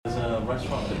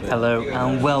Hello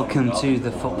and welcome to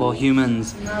the Football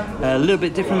Humans. A little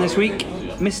bit different this week.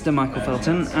 Mr. Michael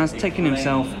Felton has taken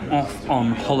himself off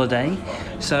on holiday,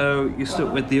 so you're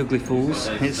stuck with the ugly fools.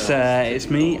 It's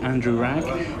me, Andrew Ragg.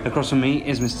 Across from me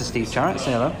is Mr. Steve Jarrett.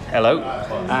 Say hello. Hello.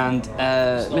 And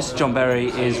Mr. John Berry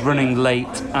is running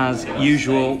late as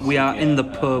usual. We are in the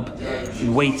pub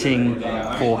waiting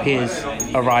for his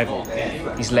arrival.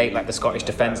 He's late like the Scottish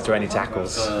defence to any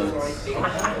tackles.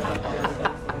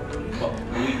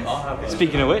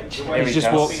 Speaking of which, he's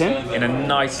just walked in a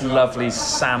nice, lovely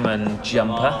salmon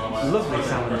jumper. Lovely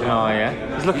salmon jumper. Oh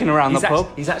yeah. He's looking around the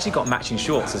pub. He's actually got matching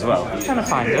shorts as well. He's trying to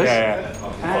find us.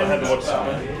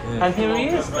 And here he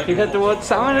is. He heard the word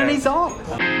salmon and he's on.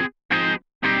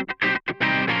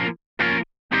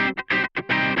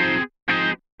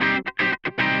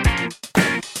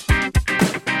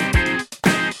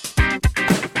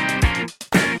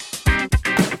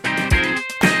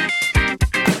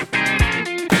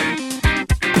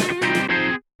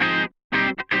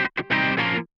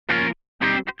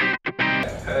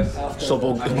 So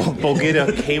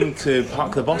Bulgaria came to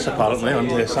park the bus apparently on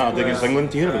Saturday against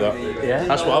England. Do you hear about that? Yeah.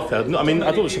 That's what I've heard. No, I mean,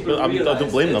 I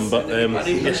don't blame them, but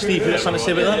yeah, Steve, you got something to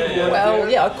say about that? Well,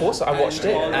 yeah, of course. I watched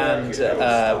it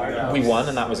and we won,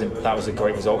 and that was a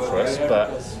great result for us. But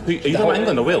Are you talking about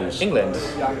England or Wales? England.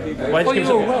 Why did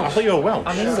you Welsh. I thought you were Welsh.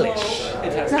 I'm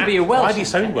English. No, but you're Welsh. Why do you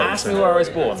sound Welsh? Ask me where I was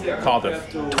born.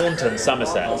 Cardiff. Taunton,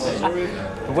 Somerset.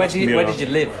 Where did you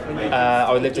live?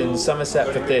 I lived in Somerset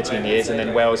for 13 years and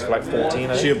then Wales for like 14. I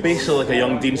So think. you're basically like a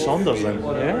young Dean Saunders then?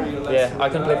 Yeah, I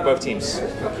can play for both teams.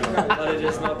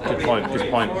 Good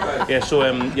point. Yeah, so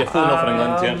 4-0 for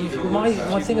England, yeah.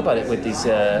 My thing about it with these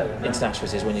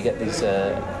internationals is when you get these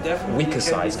weaker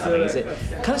sides coming, is it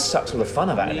kind of sucks all the fun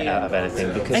out of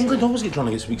anything because England always get drawn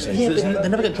against weak sides. Yeah, They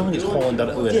never get drawn against Holland or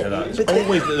Italy or anything like that. They're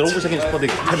always against bloody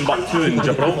Timbuktu and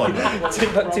Gibraltar.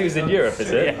 Timbuktu's in Europe,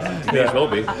 is it? May as well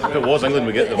be. If it was England,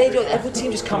 we get them. Every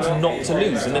team just comes not to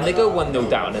lose, and then they go 1-0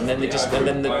 down, and then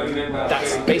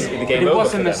that's basically the game It over. was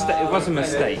a for them. mistake. It was a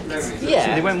mistake. Yeah.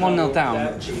 So they went 1-0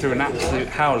 down through an absolute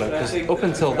howler because up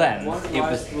until then it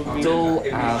was dull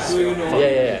as fuck.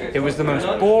 Yeah. It was the most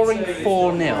boring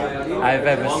 4-0 I've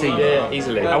ever seen. Yeah,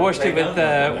 easily. I watched it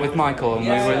with Michael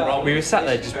and we were sat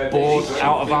there just bored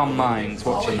out of our minds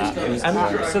watching that. It was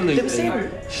absolutely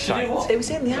shite. They were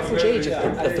saying the average age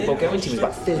of the Bulgarian team was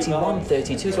about 31,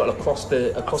 32 as well across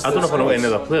the. I don't know if I know any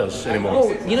other players anymore.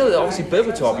 Well, you know that obviously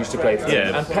Berbatov used to play for them,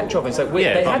 Yeah. and Petrov. And so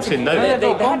Yeah, they but I'm had saying some, now-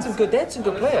 they had some good. They had some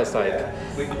good players. Like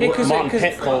Martin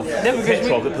Petrov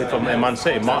that played for Man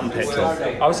City. Martin Petrov.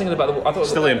 I was thinking about I thought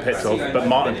Still in Petrov, but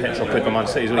Martin Petrov played for Man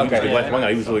City. He was a good left winger.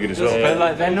 He was really good as well. But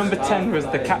like their number 10 was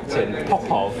the captain,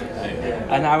 Popov,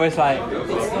 and I was like,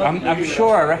 I'm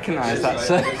sure I recognise that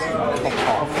sir.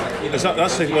 Popov.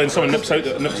 That's like when someone nips out for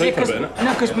a bit, isn't it?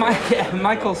 No, because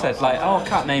Michael said like, I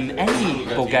can't name any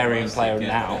Bulgarian player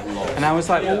now, and I was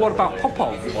like, well, what about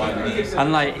Popov?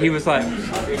 And like he was like,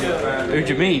 who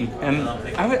do you mean? And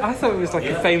I thought it was like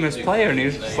a famous player, and he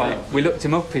was just like, we looked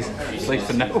him up. He's like,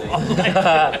 for no one.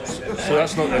 So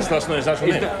that's not his actual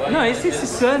name. No, it's his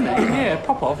surname. Yeah,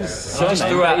 Popov is his surname. just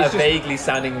threw out He's a vaguely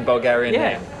sounding Bulgarian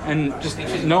yeah, name. and just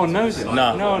no one knows him.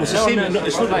 Nah, it's the same. knows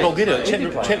It's him. not Bulgaria.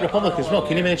 Like, Czech Republic as well.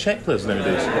 Can you name any Czech players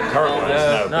nowadays? Current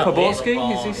ones, no. Poborski,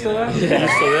 is he still there? He's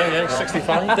still there, yeah.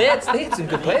 65. They had some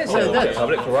good players there in the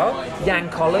Republic for a while. Jan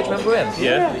College, remember him?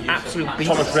 Yeah. Absolute beast.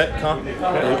 Thomas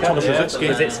Repka, Thomas Rosicki,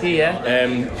 Rosicki,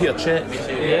 yeah. Peter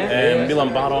Cech, Milan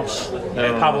Baros,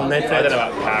 Pavel Nedved. I don't know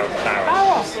about Barrow.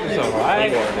 Barros was alright.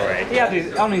 He wasn't great. He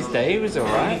had on his day, he was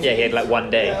alright. Yeah, he had like one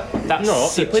day. That's No, he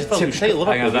such played a for typical, Liverpool.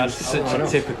 hang on, that's such a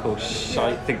typical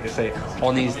shite thing to say.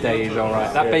 On his day, he's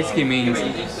alright. That basically means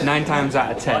 9 times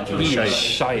out of 10, he is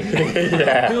shite.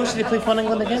 Who else did he play for in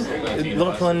England again?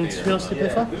 Liverpool and who else did he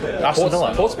play for? Aston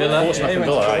Villa. Portsmouth. And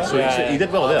Villa, right. So he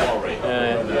did well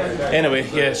there. Anyway,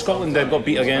 yeah, Scotland got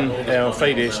beat again on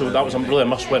Friday, so that was really a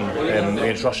must-win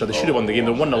against Russia. They should have won the game.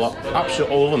 They won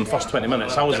absolutely all of them the first 20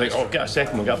 minutes. I was like, oh, get a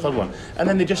second one, get a third one. And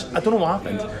then they just, I don't know what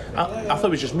happened. I thought it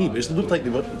was just me, but it looked like they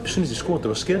were, as soon as they scored, they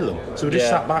were scared of them. So we just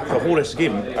sat back for the whole rest of the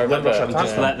game, let Russia attack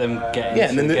Just them. let them get Yeah,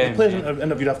 and then into the game. players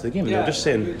interviewed after the game, they were just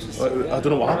saying, I don't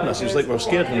know what happened. It was like we were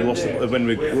scared when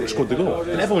we scored the goal.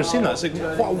 And everyone's saying that. It's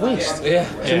like, what a waste. Yeah.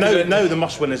 So now the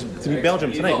must-win is to beat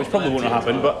Belgium tonight, which probably won't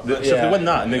happen. But so if they win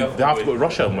that and they have to go to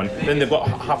Russia and win, then they've got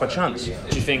half a chance. Do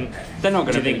you think They're not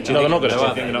going to No, they're not going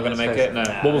to. they're not going to make it? No.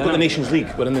 Well, we've got the Nations League.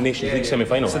 We're in the Nations League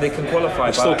semi-final. So they can qualify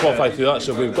qualified. Still qualified through that,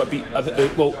 so we've got to beat.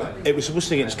 Well, it was supposed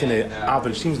to be against kind of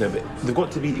average teams now, but they've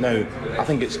got to beat now. I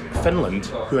think it's Finland,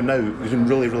 who are now doing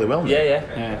really, really well now.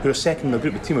 Yeah. Who are second in the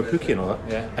group with Timo Pukki and all that.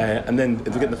 Yeah. And then if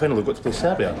they get in the final, they've got to play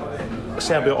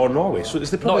Serbia or Norway. So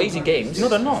it's not easy games. No,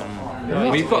 they're not.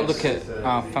 We've got to look at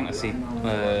our fantasy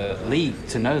league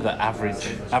to know that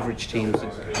average teams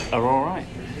are all right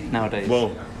nowadays.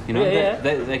 Well, you know,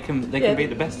 they can beat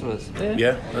the best of us.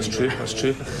 Yeah, that's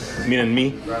true. Meaning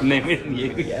me. Naming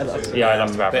you. I lost to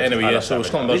average. But anyway, so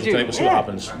Scotland versus tonight. We'll see what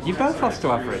happens. You both lost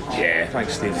to average. Yeah,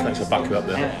 thanks, Steve. Thanks for backing you up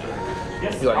there. Yeah.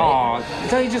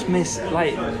 Don't you just miss,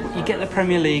 like, you get the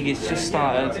Premier League, it's just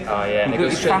started, you've got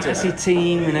your fantasy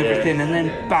team and everything, and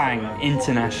then bang,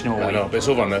 international. I know, but it's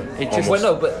over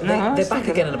now. They're back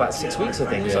again in about 6 weeks, I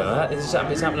think. So it's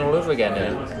happening all over again.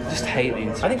 I just hate the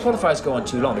international. I think qualifiers go on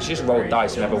too long. It's just roll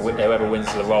dice. Whoever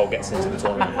wins the roll gets into the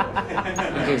tournament.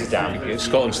 Who gives a damn?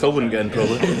 Scotland still wouldn't get in,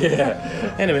 probably.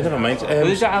 Anyway, never mind. Well,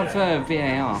 they don't have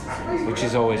VAR, which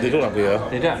is always... They don't have VAR.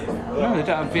 They don't? No, they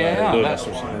don't have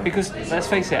VAR. Because, let's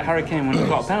face it, Harry Kane wouldn't have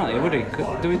got a penalty, would he?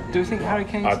 Do we think Harry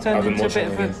Kane's turned into a bit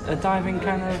of a diving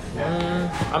kind of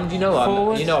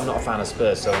forward? I'm not a fan of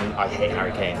Spurs, so I hate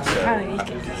Harry Kane. So.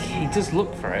 He does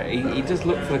look for it. He does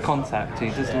look for the contact. He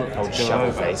does look to go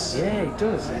over. Face. Yeah, he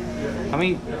does. I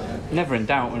mean, never in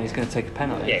doubt when he's going to take a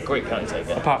penalty. Yeah, great penalty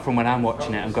taker. Apart from when I'm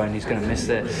watching it, I'm going, he's going to miss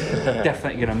this.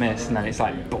 Definitely going to miss, and then it's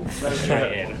like, boof,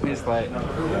 straight in. It's like,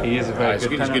 he is a very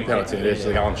good penalty. It's a good penalty. It's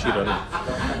like Alan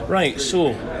Shearer. Right,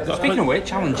 so... Speaking of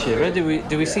which, Alan Shearer, do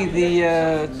we see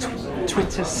the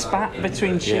Twitter spat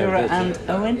between Shearer and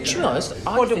Owen? To be honest,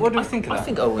 what do you think of that? I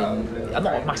think Owen, I'm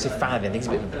not a massive fan of him. I think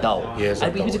he's a bit dull. Yeah,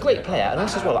 he was a great player, and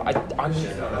also as well,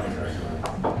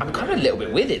 I'm kind of a little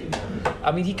bit with him.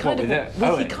 I mean, he kind of got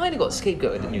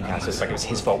scapegoated at Newcastle. It's like it was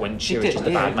his fault when Shearer's just a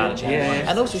bad manager. Yeah.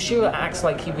 And also Shearer acts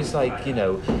like he was like,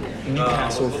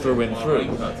 Newcastle through and through.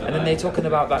 And then they're talking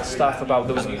about that stuff about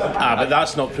there was. But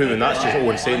that's not proven. That's just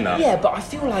Owen saying that. Yeah, but I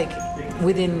feel like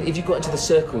if you got into the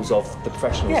circles of the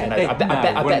professionals, I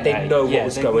bet they know what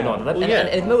was going on.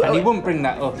 And he wouldn't bring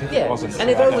that up if it wasn't. And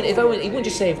if Owen, he wouldn't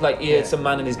just say like, some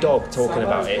man and his dog talking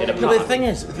about it in a park. The thing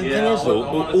is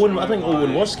though, Owen, I think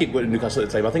Owen was scapegoated in Newcastle at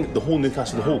the time. I think the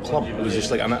whole club was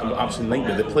just like an absolute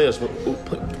nightmare. The players were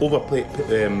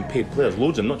paid players,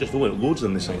 loads of them, not just Owen, loads of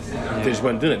them this thing. They just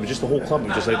weren't doing it. It was just the whole club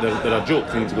was just like they're a joke,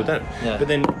 they need to go down. Yeah.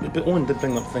 But Owen did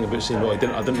bring up the thing about saying, well, I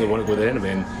didn't really want to go there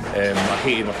anyway, and I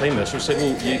hated my time there. So it's like,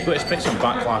 well, you've got to expect some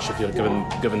backlash if you're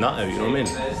giving that out. You know what I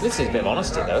mean? This is a bit of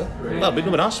honesty though. Well, but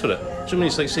no one asked for it. So when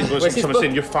it's like someone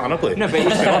saying you're fat and ugly. No, but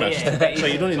he's honest. So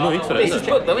you don't need no need for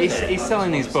it. He's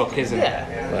selling his book, isn't he?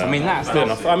 Yeah. I mean, that's fair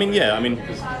enough. I mean,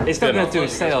 it's not going to do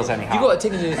his sales anyhow. You got to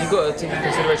take into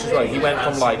consideration as well. He went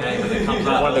from like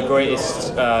one of the greatest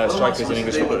strikers in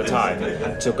English football at the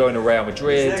time to going to Real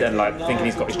Madrid and like thinking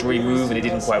he's got his dream move and it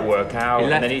didn't quite work out.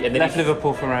 He left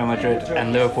Liverpool for Real Madrid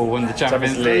and Liverpool won the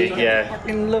Champions League. Yeah, I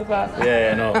fucking love that.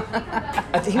 Yeah, no.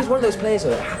 I think he was one of those players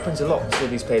that happens a lot with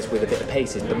these players with a bit of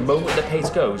pace. The moment the pace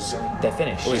goes, they're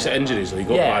finished. Well, he's had injuries, so he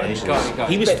got bad injuries.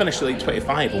 He was finished at like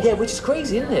 25. Yeah, which is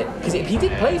crazy, isn't it? Because he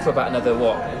did play for about another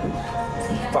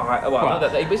 5. Well,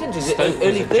 he was injured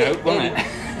early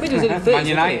 30s. Man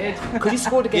United. Because he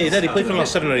scored against. Yeah, he did. He played for the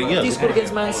last 7 or 8 years. He scored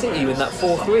against Man City in that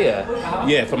 4-3.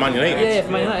 Yeah, for Man United. Yeah,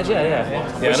 for Man United.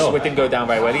 Yeah. Which didn't go down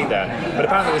very well either. But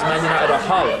apparently it was Man United or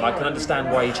Hull, and I can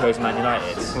understand why he chose Man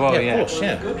United. Well, of course.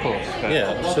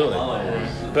 Yeah, absolutely.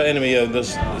 But anyway,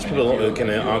 there's probably a lot of kind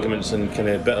of arguments and kind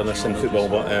of bitterness in football,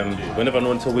 but we never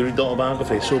know until we read the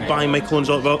autobiography. So buy Michael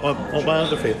Owen's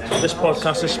autobiography. This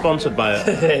podcast is sponsored by it.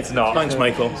 It's not. Thanks,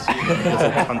 Michael.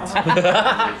 Little cunt.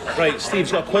 Right,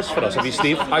 Steve's got a quiz for us. Have you,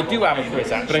 Steve? I do have a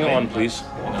quiz, actually. Bring it on, please.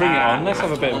 Bring it on. Let's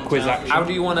have a bit of a quiz action. How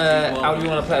do you want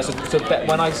to play it? So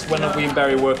when we and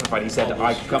Barry were working on it, he said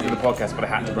I could come to the podcast, but I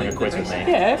had to bring a quiz with me.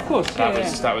 Yeah, of course.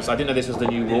 That was. I didn't know this was the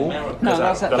new rule. No,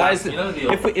 that is.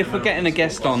 If we're getting a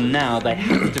guest on now, they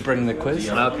have to bring the quiz.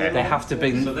 Okay. They have to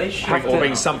bring.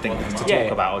 Bring something to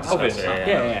talk about. Obviously.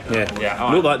 Yeah.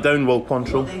 Note that down, Will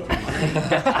Quantrill.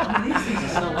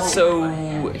 So,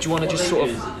 do you want to just sort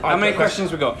of... How many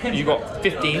questions we got? You got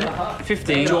 15.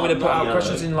 15. Do you want me to put out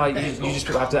questions in, like, you just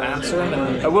have to answer them?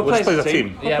 And we'll play as a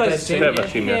team. Yeah, play as a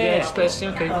team. Yeah, just play as a team,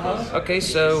 okay. Okay,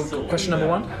 so, question number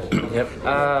 1. Yep.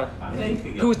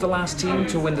 Who was the last team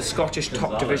to win the Scottish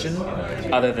top division,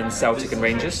 other than Celtic and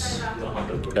Rangers?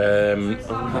 It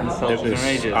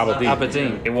was Aberdeen.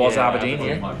 Aberdeen. It was Aberdeen,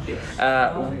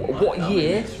 yeah. What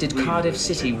year did Cardiff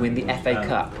City win the FA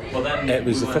Cup? It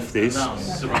was the 50s.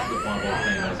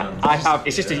 I have.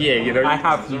 It's just a year, you know. I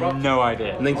have no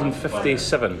idea.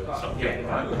 1957.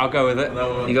 I'll go with it.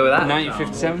 You go with that?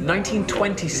 1957.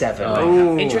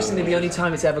 1927. Interestingly, the only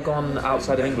time it's ever gone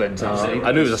outside of England.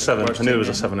 I knew it was a 7. I knew it was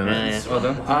a 7 in it. Yeah. Well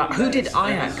done. Who did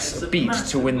Ajax beat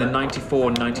to win the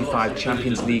 94-95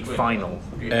 Champions League final?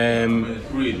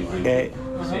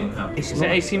 Is it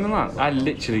AC Milan? I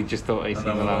literally just thought AC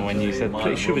Milan when you said.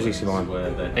 Pretty sure it was AC Milan.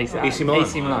 AC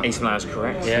Milan. AC Milan is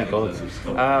correct. Yeah.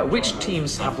 God. Which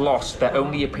teams have lost their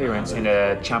only appearance in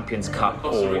a Champions Cup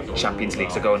or Champions League?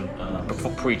 So going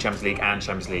before pre-Champions League and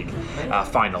Champions League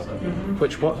final.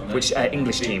 Which what? Which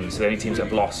English teams? The only teams that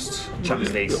have lost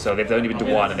Champions League. So they've only been to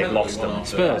one and they've lost them.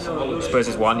 Spurs. Spurs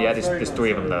is one. Yeah, there's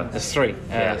three of them though. There's three.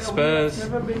 Spurs.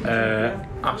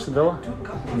 Aston Villa.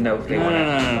 No, they won it.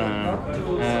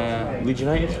 No. Leeds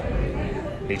United.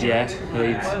 Leeds.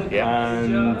 Leeds. Yeah.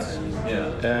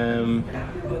 And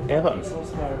Everton.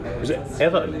 Was it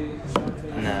Everton?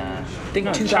 Nah. Think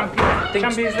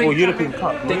Champions League. Oh, European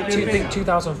Cup. Think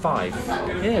 2005.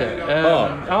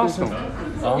 Yeah. Arsenal.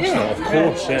 Arsenal, of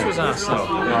course. This was Arsenal.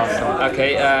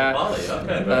 Okay.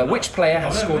 Which player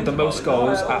has scored the most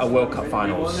goals at a World Cup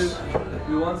finals?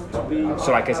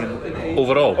 So, like, as in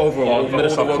Overall.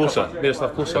 Miroslav Klose.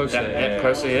 Yeah,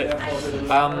 closer, yeah.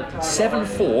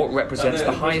 7-4 represents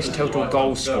the highest total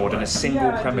goals scored in a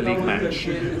single Premier League match.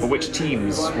 But which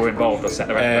teams were involved or set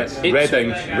the records?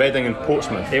 Reading and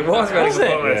Portsmouth. It was Reading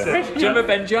and Portsmouth. Yeah. Do you remember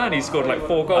Benjani scored like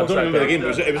 4 I goals? don't remember the game,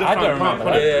 but it was I don't a remember.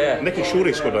 wasn't it? Yeah. Nicky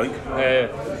Shorey scored, I think.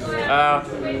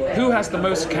 Who has the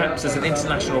most caps as an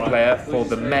international player for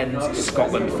the men's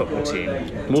Scotland football team?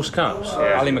 Most caps?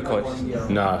 Ali McCoy.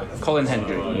 Nah. Colin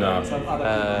Hendry. Nah.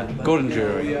 Gordon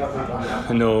Drury.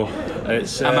 No.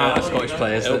 It's. I'm out of Scottish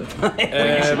players. You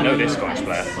should know this Scottish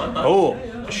player. Oh,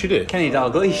 should it? Kenny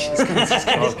Dalglish.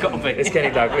 It's got to be. It's Kenny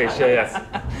Dalglish, yeah.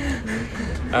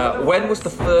 When was the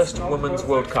first Women's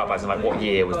World Cup? As in, like, what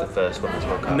year was the first Women's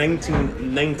World Cup?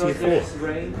 1994.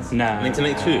 Nah.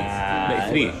 1992.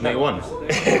 93. 91.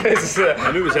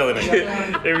 I knew it was early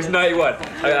 90s. It was 91.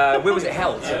 Where was it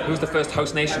held? Who was the first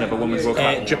host nation of a Women's World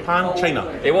Cup? Japan, China.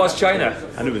 It was China.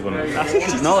 I knew it was one of them. That's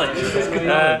good knowledge.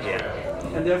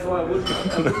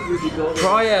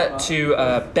 Prior to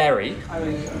Bury,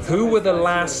 who were the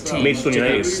last team? Maidstone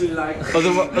United.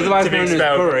 Otherwise known as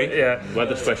Bury. Yeah. We had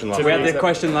this question last We week. had the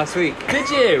question last week. Did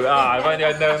you? If only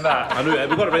I'd known that. I knew it.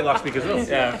 We got it right last week as well.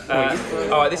 Yeah.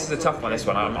 All right, this is a tough one. This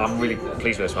one, I'm really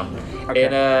pleased with this one. Okay.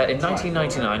 In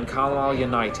 1999, Carlisle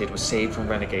United was saved from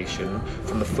relegation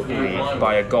from the Football League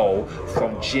by a goal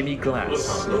from Jimmy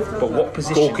Glass. But what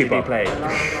position Goalkeeper. did he play?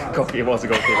 Goalkeeper was a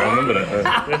goalkeeper. I remember it.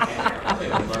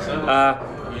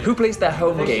 Who plays their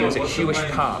home games at Hewish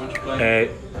Park?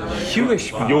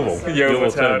 Hewish Park.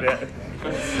 Yeovil Town. Yeah.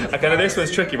 Okay, now this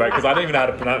one's tricky, right? Because I don't even know how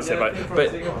to pronounce it, right? But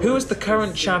who is the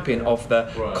current champion of the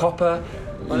Copa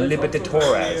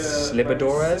Libertadores?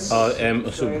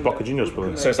 So Boca Juniors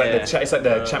probably. So it's like it's like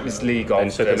the Champions League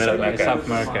of South America. South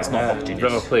America. It's not Boca Juniors.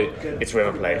 River Plate. It's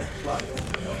River Plate.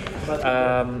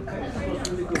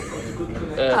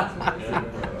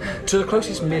 To the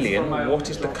closest million, what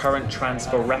is the current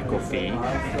transfer record fee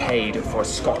paid for a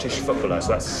Scottish footballer?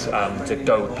 So that's to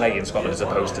go play in Scotland as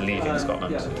opposed to leaving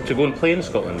Scotland. To go and play in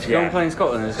Scotland? Go and play in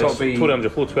Scotland. It's got to be.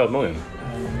 12 million.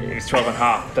 It's 12 and a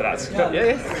half, but that's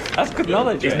That's good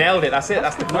knowledge. He's nailed it. That's it.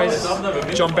 That's the quiz.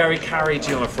 John Berry carried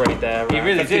you, I'm afraid. There. He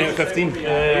really did. 15. He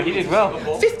did well.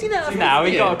 15 out of No,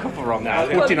 he got a couple wrong. Nah,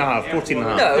 14 and a half. 14 and a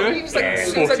half. No, he was like,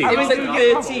 it was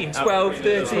like 13, 12,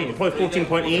 13. Probably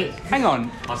 14.8. Hang on.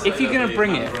 If you're going to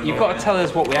bring it, you've got to tell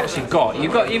us what we actually got.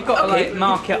 You've got to like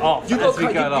mark it off You as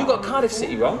we go along. got Cardiff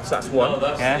City wrong, so that's one.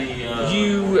 Yeah.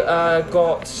 You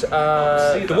got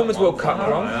the Women's World Cup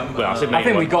wrong. Well, I said I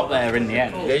think we got there in the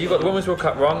end. Yeah, you got the Women's World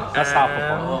Cup wrong. That's half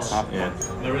a point.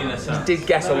 You did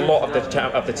guess a lot of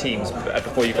the teams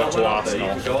before you got to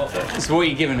Arsenal. So what are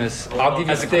you giving us? I'll give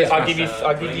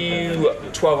you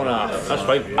 12 and a half. That's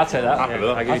fine. I'll take that. Happy with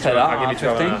that. I'll take that. I'll give you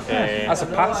 12 and a half. 15. Yeah. That's a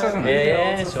pass, isn't it?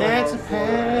 Yeah, it's all right. That's a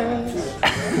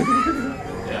pass.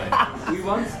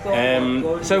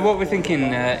 So what we're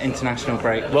thinking international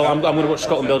break? Well, I'm going to watch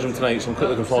Scotland-Belgium tonight, so I'm quite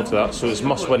looking forward to that. So it's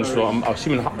must-win. So I'm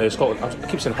assuming Scotland. I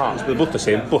keep saying Hearts, but they're both the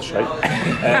same. Both right.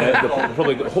 They'll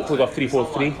probably hopefully got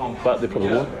 3-4-3, but they probably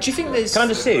won't. Do you think there's? Can I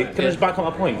just say? Can I just back up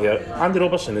my point here? Andy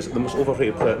Robertson is the most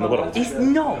overrated player in the world. He's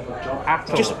not at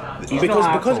all. Just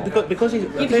because he's.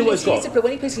 I'll tell you what he's got. But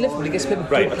when he plays for Liverpool, he gets played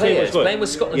with Right, good I'll tell you what players. he's got. Playing with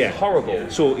Scotland is horrible.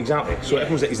 So exactly. So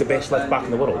everyone's like, he's the best left back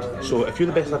in the world. So if you're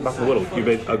the best left back in the world, you'll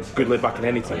be a good left back in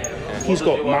any team. He's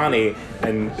got Mane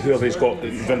and whoever he's got,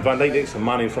 Van Dijk next to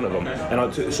Mane in front of him,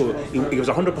 and so he gives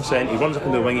 100%. He runs up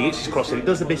into the wing, he gets his cross, he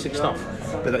does the basic stuff.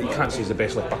 But that you can't say he's the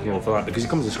best left back in the world for that, because he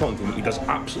comes to the Scotland team, he does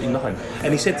absolutely nothing.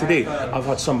 And he said today, I've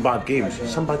had some bad games.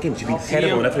 You've been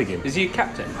terrible in every game. Is he a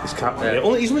captain? He's captain.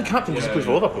 Yeah. He's only captain because he plays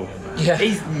for Liverpool. Yeah.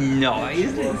 He's not.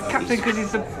 He's captain because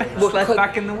he's the best left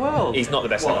back in the world. He's not the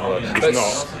best left back in the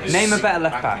world. He's not. Name a better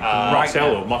left back.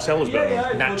 Marcelo. Marcelo's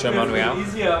better than Nacho Monreal.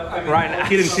 Right now.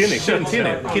 Kieran Tierney is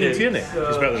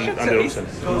better than Andy Robertson.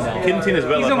 Kieran Tierney is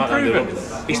better than Andy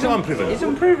Robertson. He's still unproven. He's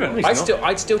unproven.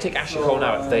 I'd still take Ashley Cole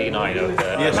now at 39 over.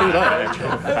 Yeah, so would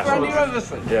I. Randy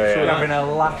Robertson. Yeah. Having a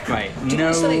laugh, mate.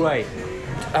 No way.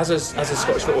 As a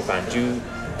Scottish football fan, do you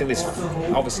think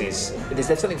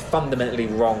there's something fundamentally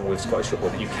wrong with Scottish football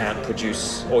that you can't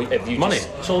produce, or have you Money. just,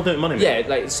 It's all about money. yeah,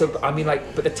 like so. I mean,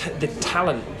 like, but the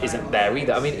talent isn't there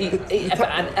either. I mean,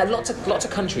 and lots of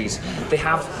countries they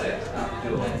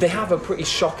have a pretty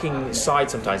shocking side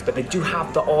sometimes, but they do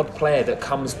have the odd player that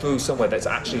comes through somewhere that's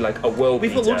actually like a world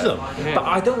We've got beater. loads of them. But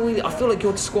I feel like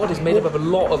your squad is made up of a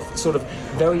lot of sort of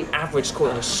very average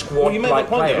squad and squad Well, you make like that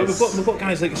point there. players. We've got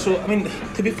guys like, so I mean,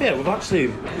 to be fair, we've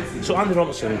actually, so Andy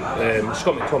Robertson,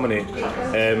 Scott McTominay,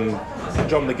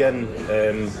 John McGinn,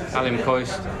 Alan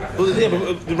McCoist. well, yeah,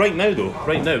 but right now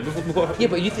we've got. Yeah,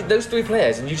 but you think those three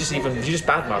players, and you just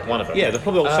badmouth one of them. Yeah, they're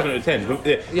probably all 7 out of 10.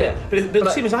 But, yeah. But the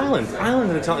same as Ireland.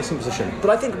 Ireland in exactly the same position. But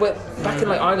I think back in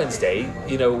like Ireland's day,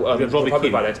 Robbie Republic Keane.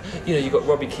 of Ireland, you got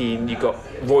Robbie Keane, you got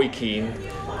Roy Keane.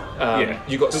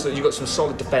 You got some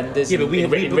solid defenders. Yeah, but we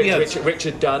had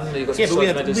Richard Dunn. You got some Yeah, but solid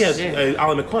we had defenders.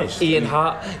 Alan McCoist. Ian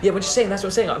Hart. Yeah, but just saying. That's what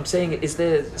I'm saying. I'm saying, is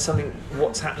there something?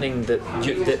 What's happening that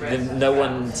no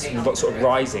one's sort of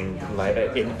rising like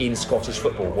in Scottish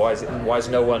football? Why is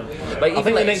no one? Like, I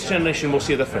think the next generation will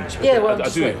see a difference. Yeah, well, I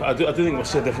do think we'll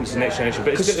see a difference in the next generation.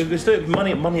 But it's still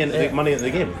money in the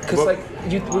game. Because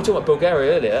we were talking about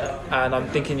Bulgaria earlier, and I'm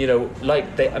thinking,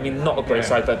 not a great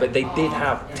side, but they did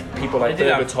have people like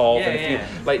Berbatov and a few,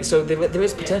 like, so there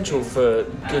is potential for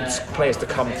good players to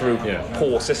come through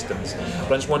poor systems.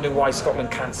 But I'm just wondering why Scotland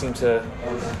can't seem to.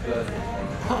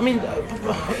 I mean,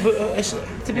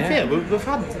 to be fair, we've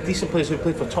had decent players who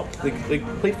played for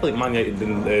played for like Man United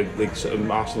and sort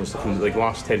of Arsenal and stuff in like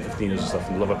last 10-15 years and stuff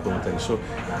in Liverpool and things. So,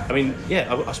 I mean,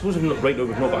 yeah, I suppose right now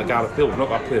we've not got a Gareth Bale, we've not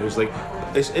got a player who's like.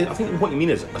 I think what you mean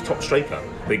is a top striker,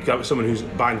 like someone who's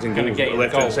bangs in goals,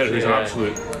 left and centre, who's an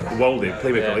absolute worldie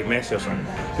playmaker like Messi or something.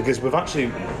 Because we've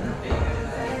actually.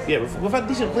 Yeah, we've had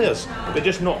decent players, but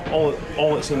just not all at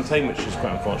the same time, which is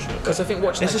quite unfortunate. Because I think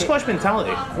watching it's a Scottish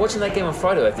mentality. Watching that game on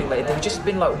Friday, I think like there've just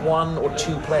been like one or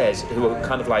two players who were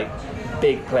kind of like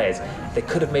big players. They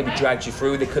could have maybe dragged you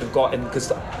through. They could have gotten,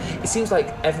 because it seems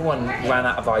like everyone ran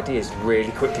out of ideas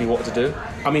really quickly what to do.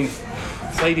 I mean,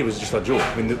 Friday was just a joke.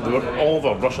 I mean, they were all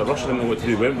over Russia. Russia didn't know what to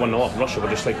do. We went 1-0 up. Russia were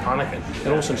just like panicking. And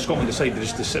all of a sudden, Scotland decided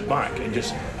just to sit back and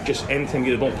just anytime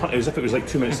get the ball, punt it as if it was like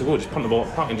 2 minutes to go. Just punt the ball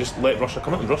back and just let Russia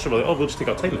come in. And Russia were like, oh, we'll just take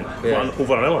our time then.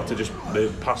 Over an hour to just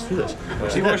pass through this.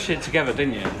 So you watched it together,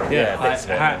 didn't you? Yeah.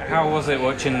 How was it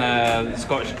watching the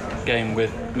Scottish game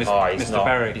with Mr.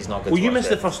 Berry? He's not good. Well, you missed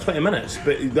the first 20 minutes,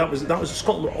 but that was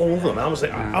Scotland all over them. I was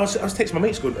like, I was texting my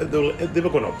mates going, they were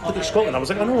going, look at Scotland. I was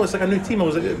like, I know, it's like a new team. I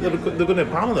was like, they're going to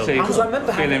panel them. Because I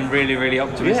remember feeling really, really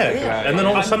optimistic about it. And then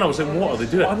all of a sudden I was like, what are they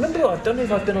doing? I don't know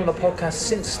if I've been on a podcast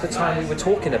since the time we were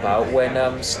talking about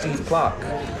when Steve Clarke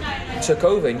took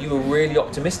over, and you were really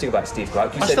optimistic about Steve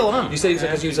Clarke. I still am. You said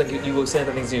you were saying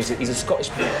things. He's a Scottish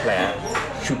player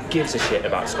who gives a shit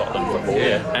about Scotland football,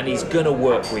 and he's gonna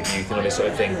work with youth and all this sort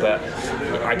of thing. But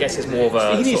I guess it's more of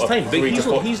a he needs time.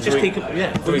 But he's just taken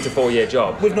 3 to 4 year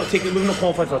job. We've not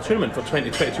qualified for a tournament for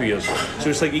 22 years. So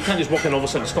it's like you can't just walk in all of a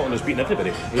sudden Scotland has beaten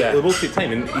everybody. Yeah. They both take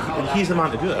time, and he's the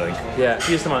man to do it. I think. Yeah.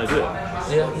 He is the man to do it.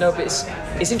 Yeah, no, but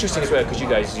it's interesting as well because you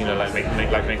guys,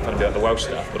 make fun of the Welsh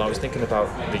stuff. But I was thinking about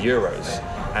the Euros,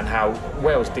 and how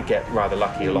Wales did get rather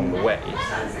lucky along the way,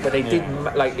 but they did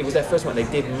it was their first one. They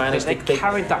did manage. They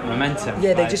carried that momentum.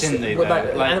 Yeah, they just didn't they?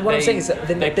 And what I'm saying is that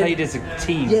they played as a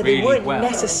team. Yeah, really they weren't well.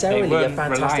 necessarily a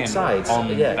fantastic side. On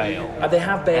Bale. They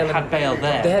have Bale. They had Bale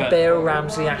there. They had Bale,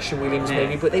 Ramsey, Ashton Williams,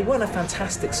 maybe, but they weren't a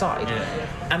fantastic side.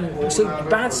 Yeah. And so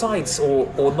bad sides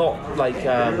or not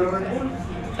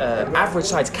average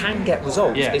sides can get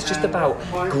results. Yeah. It's just about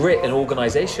grit and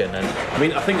organisation. And I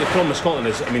mean, I think the problem with Scotland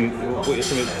is, I mean, what you're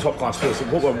saying with top class players,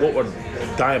 what we're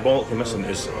diabolically missing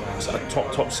is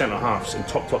top centre halves and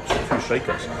top two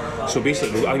strikers. So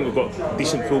basically, I think we've got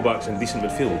decent fullbacks and decent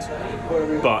midfield.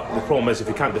 But the problem is, if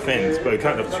you can't defend, but you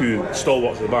can't have two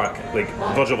stalwarts at the back, like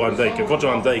Virgil van Dijk. If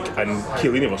Virgil van Dijk and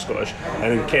Chiellini were Scottish,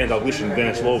 and then Ken Dalglish and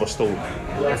Dennis Law were still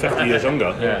 50 years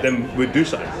younger, then we'd do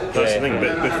something. That's the thing.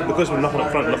 But because we're nothing up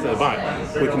front, nothing at the back,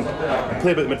 we can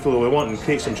play about the midfield all we want and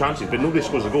create some chances, but nobody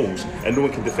scores the goals and no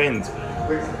one can defend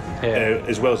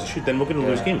as well as they should, then we're going to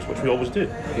lose games, which we always do.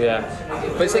 Yeah,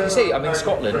 but it's like you say, I mean,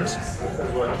 Scotland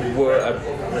were a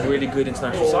really good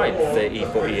international side for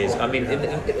 40 years. I mean,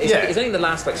 it's only in the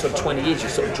last sort of 20 years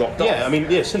you've sort of dropped off. Yeah, I mean,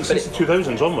 since the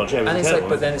 2000s onwards, and it's like,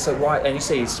 but then it's like, why? And you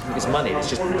say it's money. It's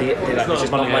just money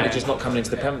just not coming into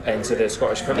the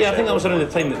Scottish Premiership. Yeah, I think that was around the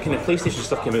time that kind of PlayStation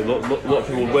stuff came out. A lot of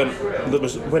people when I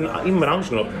was growing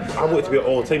up, I wanted to be out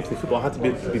all the time to play football. I had to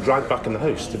be dragged back in the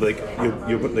house to be like,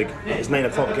 you're like, it's 9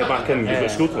 o'clock, get back in, you've got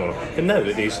school tomorrow. And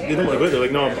nowadays, they don't want to go out. They're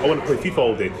like, no, I want to play FIFA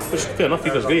all day. Which is fair enough,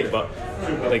 FIFA's great, but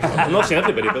like, I'm not saying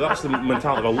everybody, but that's the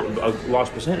mentality of a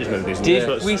large percentage nowadays.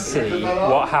 Did we see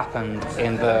what happened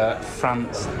in the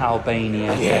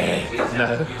France-Albania game?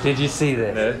 No. Did you see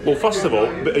this? No. Well, first of all,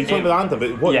 you talking about the anthem,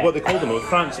 but what they called them,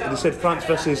 France, they said France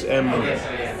versus... they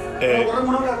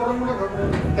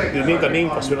named their name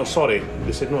first, they went, oh sorry.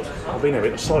 They said, no, it's Albania,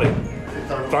 wait, oh sorry.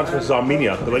 France versus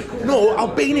Armenia. They're like, no,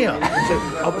 Albania. Said,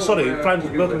 sorry,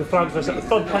 welcome to France versus. The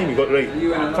third time you got it right,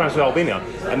 France versus Albania.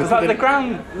 And the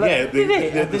ground?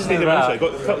 The stadium answer.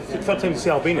 Got third time to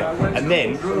say Albania, and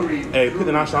then put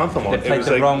the national anthem on. They played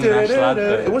the wrong national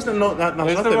anthem. It wasn't that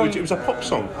national anthem. It was a pop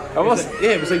song. It was.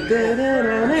 It was like.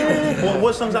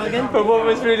 What song's that again? But what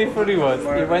was really funny was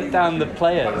you went down the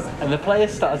players, and the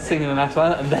players started singing the national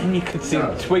anthem, and then you could see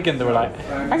twig, and they were like,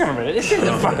 hang on a minute, this is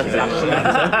the fucking national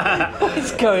anthem.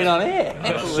 What's going on here?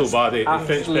 That's so bad. The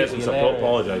French peasants have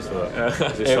apologised for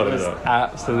that. It was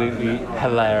absolutely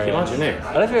hilarious. Can you imagine it? I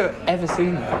don't know if you've ever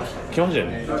seen that. Can you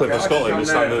imagine? Playing for Scotland and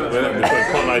standing with them,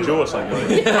 playing Cotton Eye Joe or something like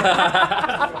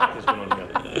that. What's going on here?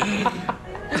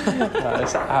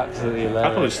 That's absolutely hilarious.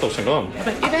 I probably still sing along.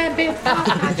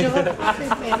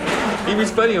 He was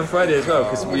funny on Friday as well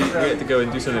because we had to go and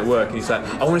do something at work, and he's like,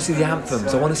 I want to see the anthems.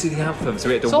 So we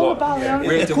had to all about the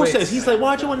anthems. Of course it is. He's like,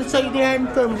 why do you want to say the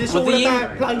anthems? It's all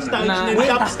about PlayStation and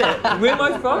dubstep. Where am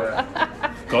I from?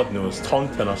 God knows,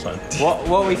 Taunton or something.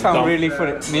 What we found really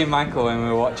funny, me and Michael, when we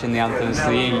were watching the anthems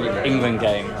for the England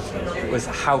game, was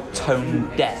how tone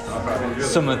deaf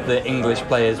some of the English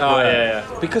players were. Yeah.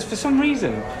 Because for some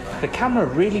reason, the camera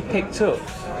really picked up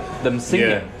them singing.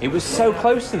 Yeah. It was so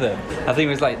close to them. I think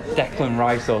it was like Declan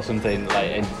Rice or something,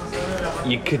 and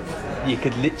you could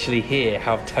literally hear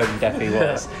how tone deaf he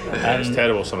was. It's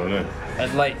terrible, some of them.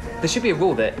 And there should be a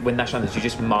rule that when national anthems you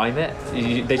just mime it.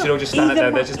 They should all just stand there.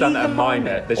 They just stand there and mime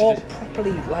it. They should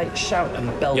properly shout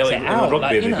and belt it out.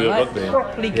 Rugby,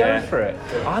 properly go for it.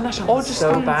 Our national anthem is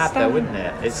so bad though, wouldn't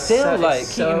it? It's still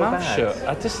keep your mouth bad. shut.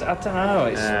 I don't know.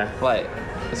 It's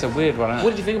it's a weird one. What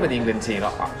did you think about the England team?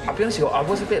 I'll be honest with you, I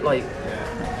was a bit I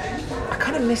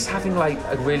kind of miss having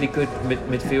a really good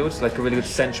midfield, a really good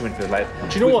central midfield.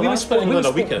 Do you know what? We were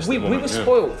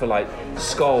spoiled for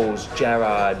Scholes,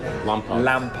 Gerrard,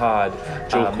 Lampard,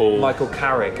 Joe Cole, Michael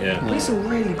Carrick. Yeah. We had some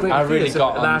really great midfielders in the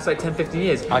last 10-15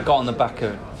 years. I got on the back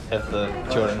of the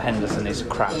Jordan Henderson is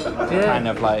crap kind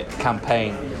of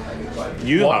campaign.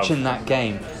 Watching that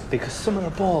game. Because some of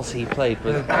the balls he played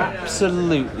was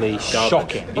absolutely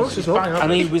shocking.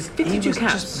 And he was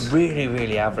just really,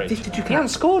 really average. 52 caps. He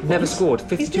hasn't scored. Never scored.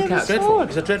 52 caps.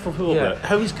 He's a dreadful football player.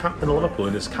 How he's captain of Liverpool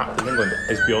and is captain of England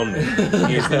is beyond me.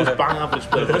 He is the most bang average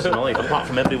player I've ever seen in my life, apart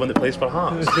from everyone that plays for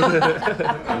Hearts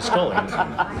in Scotland.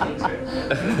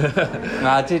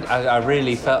 No, I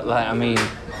really felt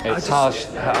it's harsh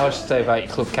to say about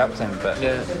your club captain, but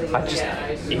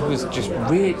he was just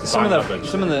really some of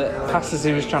the passes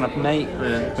he was trying to make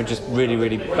were just really,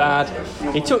 really bad.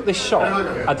 He took this shot.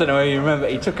 I don't know if you remember.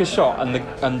 He took a shot, and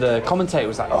the commentator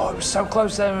was like, "Oh, it was so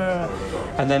close there,"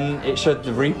 and then it showed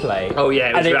the replay. Oh yeah,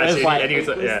 it was Clive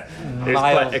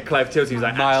Tilty was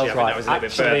like, miles actually, I think that was a little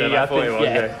bit further than I thought it was.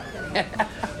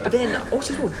 But then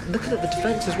also looking at the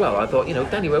defence as well, I thought,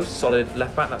 Danny Rose, solid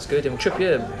left back, that's good. And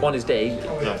Trippier on his day,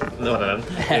 no.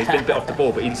 He's been a bit off the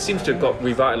ball, but he seems to have got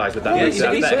revitalised with that. Yeah, he's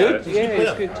good. Yeah,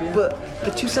 he's good. Yeah. But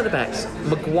the two centre backs,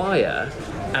 Maguire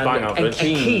and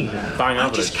Keane, I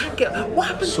just can't get what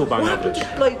happened. So bang average.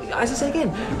 Like as I say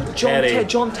again,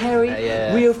 John Terry,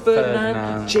 Rio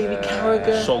Ferdinand, Jamie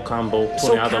Carragher, Sol Campbell,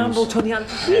 Tony Adams. What's happened?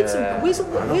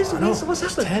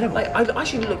 Terrible. Like I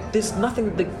actually look. There's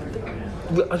nothing.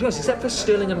 I'll be honest, except for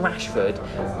Sterling and Rashford,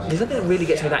 there's nothing that really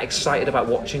gets me that excited about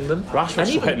watching them.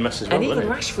 Rashford's so hit and miss as well, and even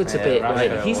Rashford's a bit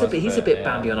like he's a bit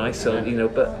Bambi on ice,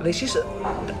 but there's just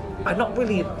I'm not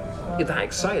really that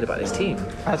excited about this team.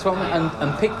 That's what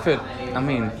and Pickford. I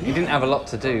mean, he didn't have a lot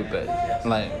to do, but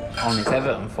like on his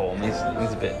Everton form, he's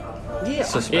a bit. Yeah,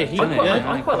 suspect.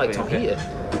 I quite like Tom Heaton.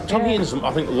 Tom Heaton's,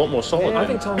 I think, a lot more solid. I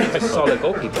think Tom Heaton's a solid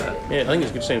goalkeeper. Yeah, I think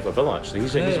it's a good sign for Villa, actually.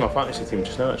 He's in my fantasy team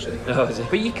just now, actually.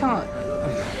 But you can't.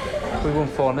 We won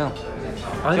 4-0.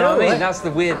 I know, what I mean? That's the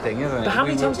weird thing, isn't it? But how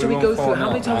many times do we go through? How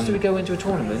many times do we go into a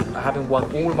tournament having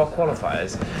won all of our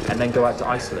qualifiers and then go out to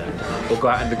Iceland or go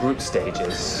out in the group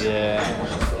stages? Yeah,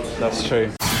 that's true.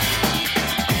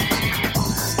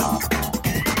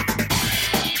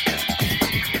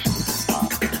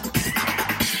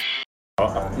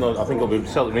 No, I think it'll be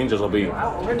Celtic Rangers will be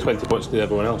 20 points to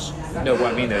everyone else. No,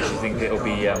 what I mean though is you think it'll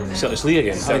be Celtic's Lee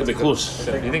again. I think it'll be close.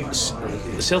 You think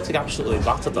Celtic absolutely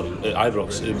battered them at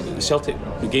Ibrox. Celtic,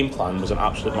 the game plan was an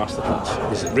absolute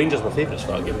masterclass. Rangers were favourites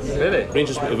for that game. Really?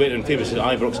 Rangers were in favourites at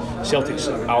Ibrox. Celtic's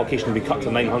allocation would be cut to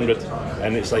 900,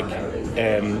 and it's like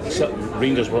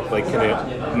Rangers were like kind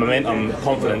of momentum,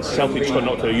 confidence. Celtic just got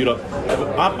knocked out of Europe.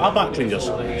 I backed Rangers.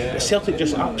 Celtic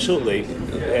just absolutely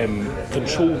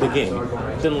controlled the game.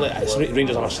 Didn't let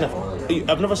Rangers have a sniff.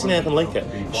 I've never seen anything like it.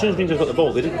 As soon as Rangers got the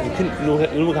ball, they couldn't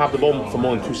no have the ball for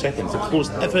more than 2 seconds. They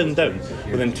closed everything down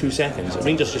within 2 seconds.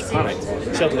 Rangers just panicked.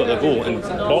 Celtic got their goal and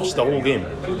lost the whole game.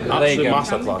 Absolute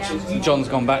masterclass. John's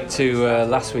gone back to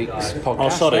last week's podcast. Oh,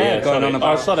 sorry, going on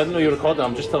about. Oh, sorry, I didn't know you were recording.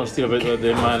 I'm just telling Steve about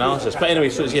my analysis. But anyway,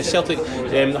 so it's Celtic.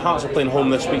 The Hearts are playing home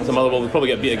this week to Motherwell. They'll probably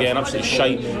get beat again. Absolutely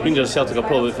shite. Rangers and Celtic will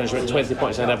probably finish with 20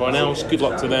 points ahead of everyone else. Good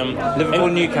luck to them. Liverpool,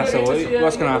 Newcastle.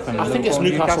 What's going to happen? I think it's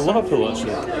Newcastle, Liverpool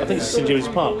actually. I think it's St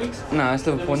James's Park. No, it's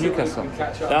Liverpool, Newcastle.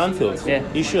 At Anfield? Yeah.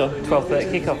 You sure?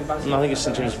 12:30 kick-off. No, I think it's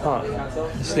St James's Park.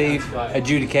 Steve,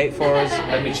 adjudicate for us.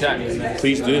 Let me check.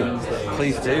 Please do.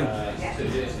 Please do.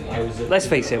 Let's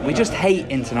face it, we just hate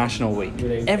International Week.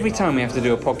 Every time we have to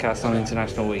do a podcast on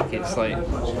International Week, it's like...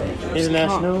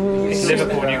 International... It's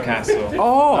Liverpool, Newcastle.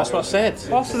 Oh! That's what I said.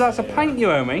 Oh, so that's a pint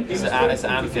you owe me? It's at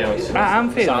Anfield. At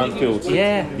Anfield? It's Anfield.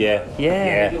 Yeah.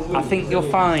 I think you'll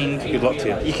find... Good luck to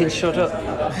you. You can shut up.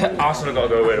 Arsenal have got to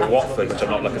go away to Watford, which I'm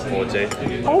not looking forward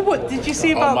to. Oh, what? Did you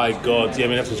see about... Oh my God, yeah,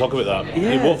 we have to talk about that.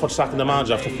 Yeah. Watford sacking the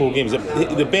manager after 4 games.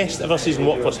 The best ever season in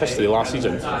Watford's history last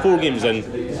season. 4 games in,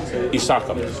 he's sacked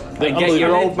him. And get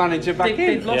your old manager back in.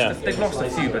 They've lost a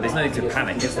few, but there's no need to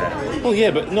panic, is there? Oh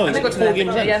yeah, but no, And they got it's to 4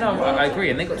 games in. Yeah, no, I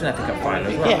agree. And they got to an FA Cup final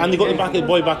as well. Yeah, and they got the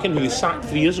boy back in who they sacked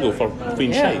 3 years ago for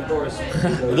being shite.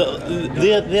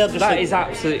 They're just That like, is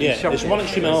absolutely shocking. It's one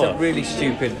extreme It's another. a really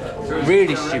stupid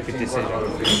decision.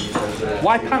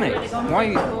 Why panic?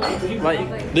 Why,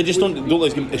 like... They just don't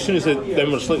like as soon as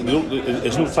them were slick,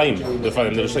 there's no time for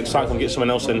them. They're just like sack them, get someone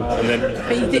else in, and then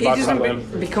But he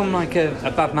doesn't become like a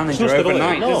bad manager There's no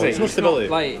overnight, stability. does he? It's no stability.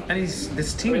 Not like... And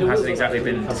this team hasn't exactly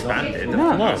been disbanded.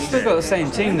 No, he's still got the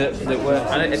same team that worked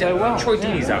And so well. Troy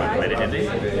Deeney's out at the minute, isn't he?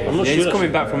 I'm not Yeah, sure. he's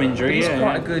coming back from injury. He's Yeah,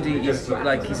 quite a good. He's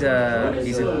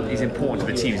important to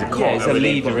the team. He's a cog. Yeah, he's a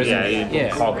leader, isn't he? Yeah,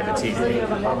 he's a cog in the team.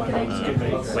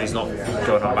 But he's not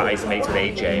going on about his mates with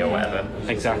AJ or whatever.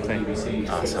 Exactly.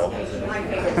 Asshole.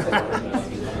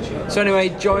 So anyway,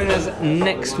 join us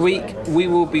next week. We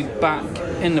will be back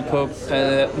in the pub.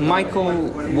 Michael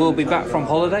will be back from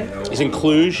holiday. He's in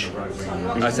Cluj.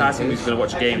 I was asking him if he's going to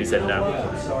watch a game. He said no.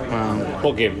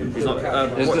 What game? He's not.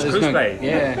 There's Watch Cluj no- play.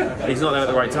 yeah. He's not there at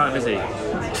the right time, is he?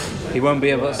 He won't be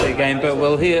able to see a game, but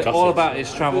we'll hear That's all it. about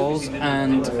his travels.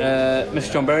 And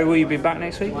Mr. John Berry, will you be back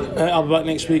next week? I'll be back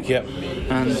next week. Yeah.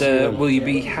 And will you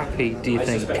be happy? Do you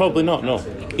think? Probably not. No.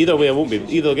 Either way, I won't be.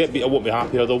 Either they'll get beat, I won't be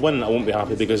happy, or they'll win, I won't be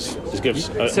happy because it gives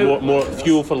more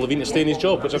fuel for Levine to stay in his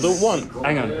job, which I don't want.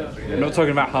 Hang on, I'm not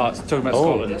talking about Hearts. I'm talking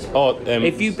about Scotland.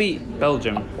 If you beat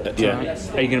Belgium, tonight,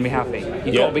 are you going to be happy? I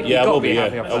will be.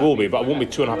 happy. I will be, but I won't be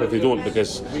too unhappy if they don't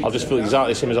because I'll just feel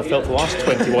exactly the same as I felt the last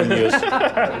 21 years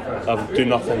of doing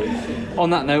nothing. On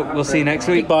that note, we'll see you next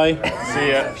week. Bye.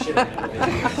 See ya.